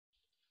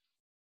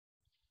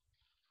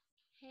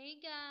Hey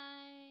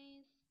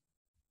guys!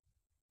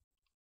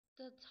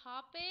 The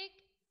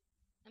topic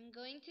I'm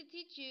going to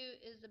teach you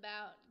is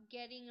about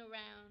getting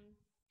around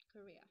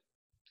Korea.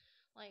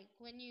 Like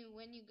when you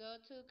go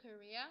to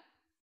Korea,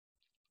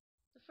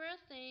 the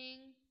first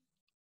thing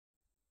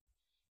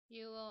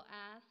you will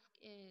ask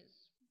is,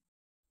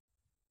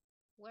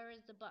 where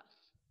is the bus?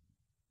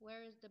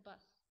 Where is the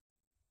bus?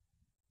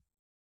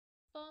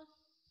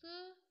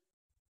 버스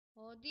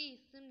어디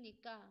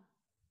있습니까?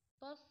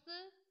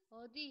 버스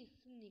어디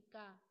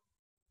있습니까?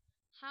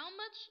 How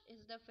much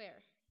is the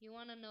fare? You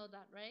want to know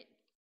that, right?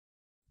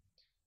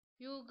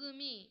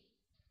 yo-geum-i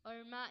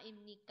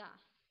얼마입니까?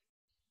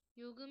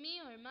 yo-geum-i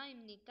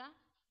얼마입니까?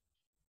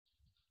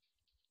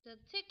 The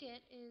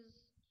ticket is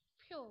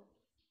표.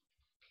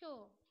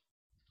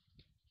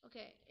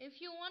 Okay, if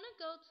you want to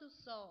go to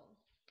Seoul,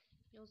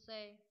 you'll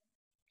say,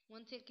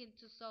 one ticket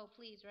to Seoul,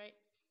 please, right?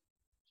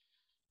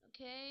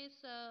 Okay,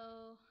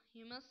 so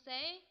you must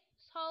say,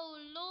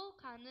 서울로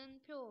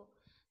가는 표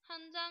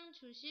한 장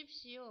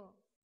주십시오.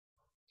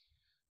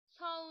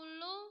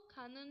 서울로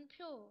가는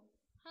표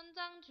한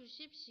장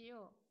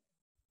주십시오.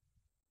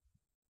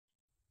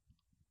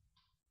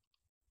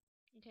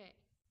 Okay,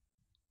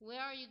 where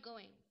are you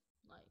going?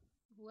 Like,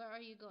 where are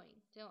you going?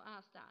 They'll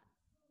ask that.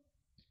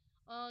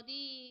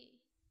 어디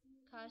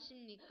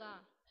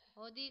가십니까?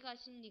 어디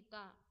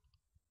가십니까?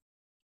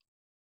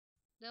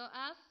 They'll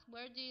ask,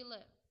 where do you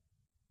live?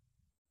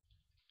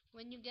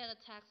 When you get a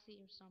taxi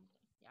or something.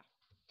 Yeah.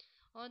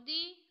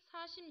 어디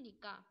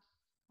사십니까?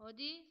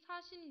 어디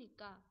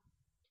사십니까?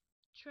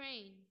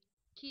 Train,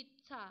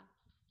 기차,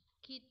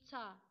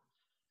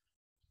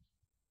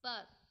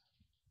 bus,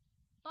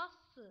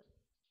 버스,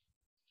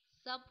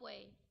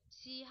 subway,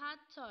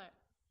 지하철,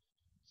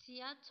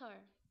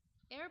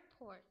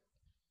 airport,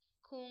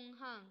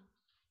 gong-hang,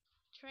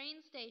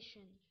 train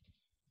station,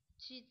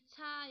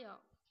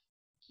 ji-cha-yeok.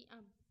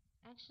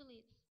 Actually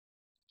it's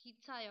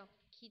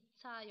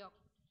ji-cha-yeok.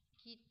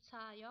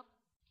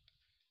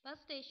 Bus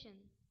station,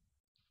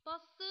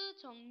 버스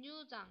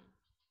정류장,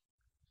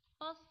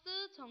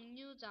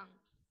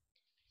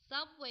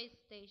 subway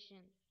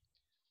station,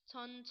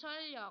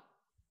 jeon-cheol-yeok,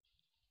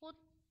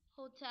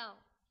 hotel,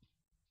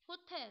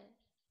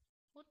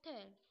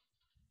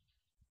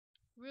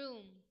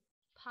 room,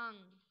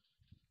 방.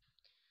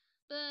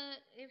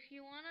 But if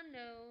you want to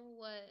know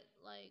what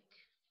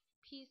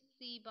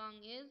PC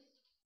bang is,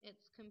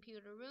 it's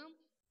computer room.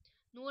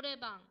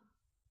 Norae-bang.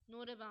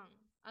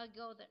 I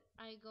go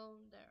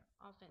there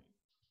often.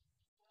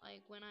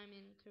 Like when I'm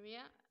in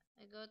Korea,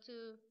 I go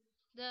to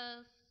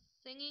the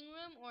singing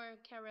room or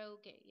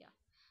karaoke. Yeah,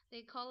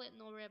 they call it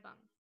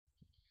Norae-bang.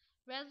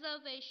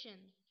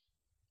 Reservation.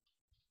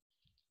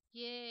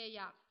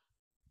 Ye-yak.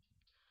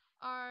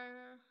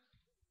 Are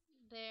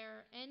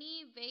there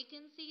any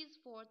vacancies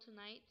for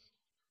tonight?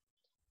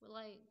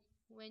 Like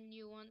when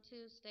you want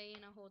to stay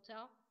in a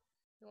hotel,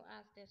 you'll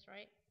ask this,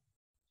 right?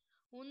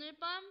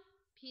 오늘-밤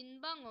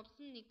빈 방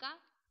없습니까?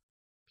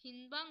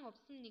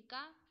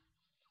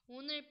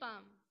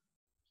 오늘-밤,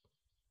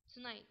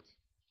 tonight.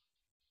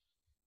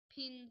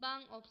 빈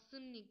방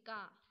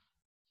없습니까?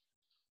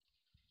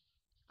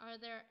 Are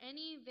there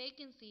any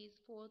vacancies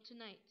for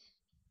tonight?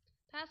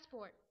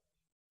 Passport.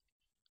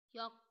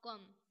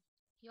 여권.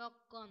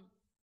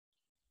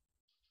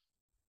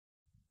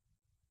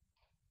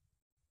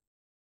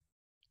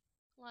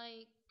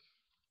 Like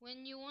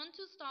when you want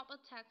to stop a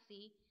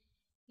taxi,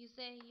 you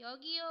say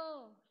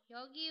여기요.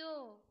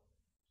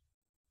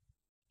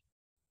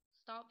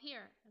 Stop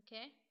here,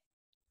 okay?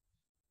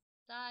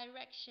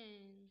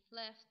 Direction.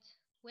 Left.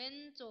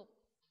 wen-chok.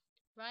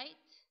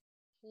 Right.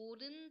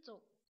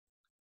 오른-chok.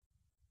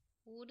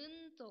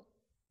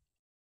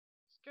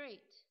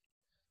 Straight.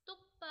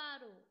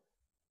 ddok-ba-ro.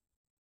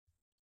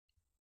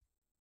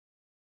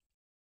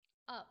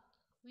 Up.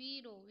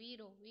 위로.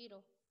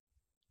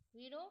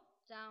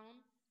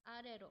 Down.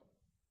 아래로.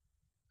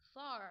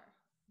 Far.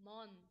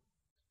 먼.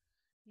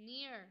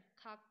 Near.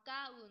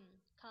 가까운.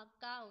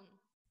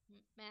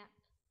 Map.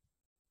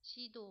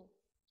 지도.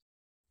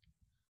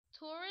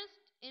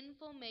 Tourist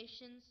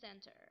Information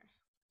Center.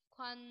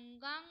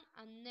 관광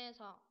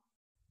안내서.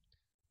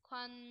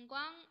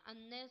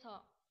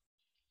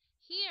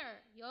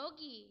 Here,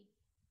 여기.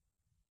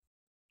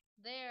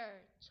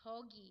 There,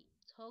 저기.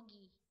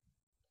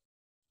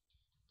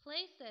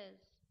 Places,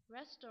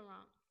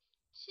 restaurant,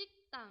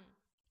 식당,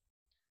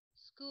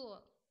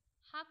 school,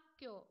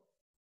 학교,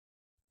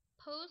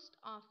 post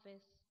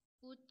office,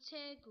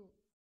 우체국,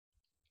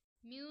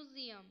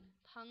 museum,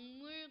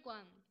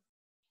 박물관,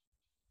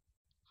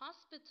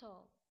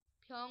 hospital,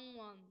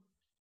 병원,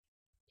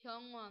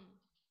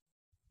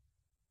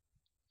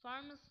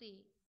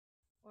 pharmacy,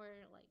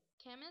 or like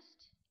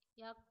chemist,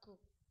 약국,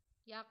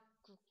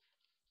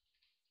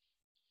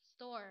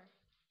 store,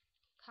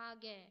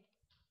 가게,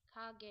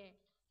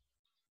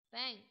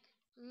 bank,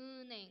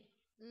 은행,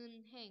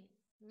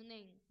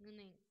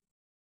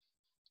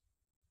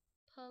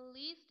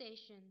 police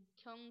station,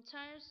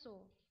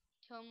 경찰서,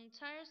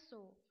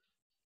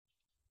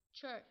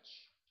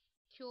 church,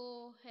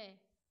 교회,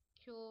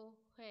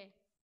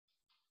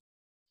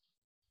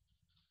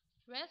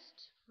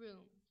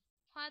 restroom,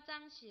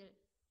 화장실,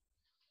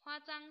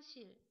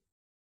 화장실.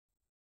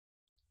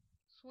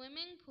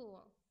 swimming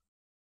pool,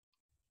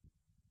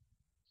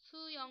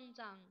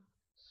 수영장,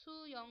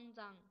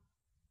 수영장.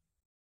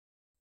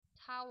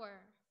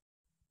 tower,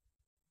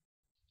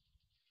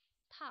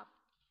 top,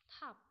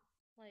 top,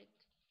 like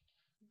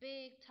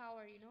big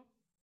tower,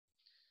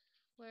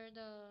 where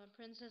the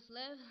princess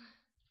live.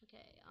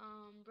 Okay,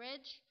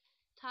 bridge,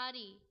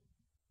 다리,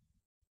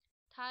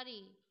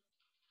 다리.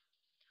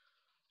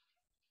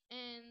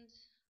 And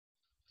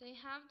they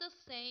have the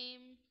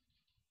same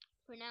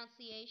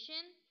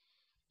pronunciation,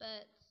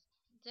 but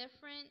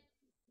different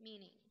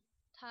meaning.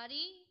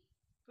 다리,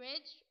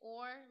 bridge,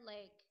 or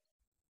lake.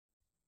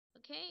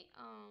 Okay,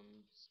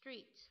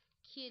 street,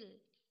 길,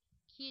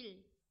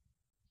 길.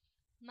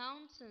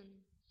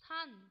 mountain,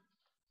 산,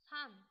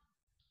 산.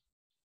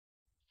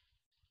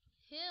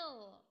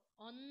 hill,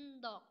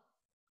 언덕.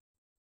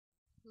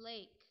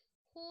 lake,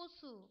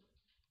 호수.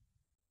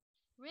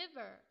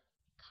 river,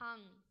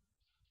 강.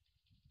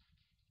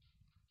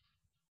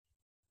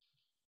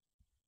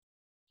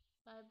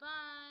 Bye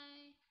bye.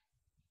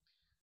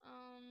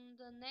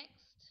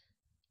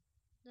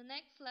 The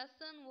next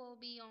lesson will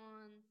be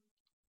on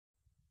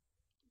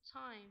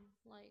time.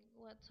 Like,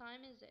 what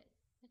time is it?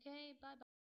 Okay, bye bye.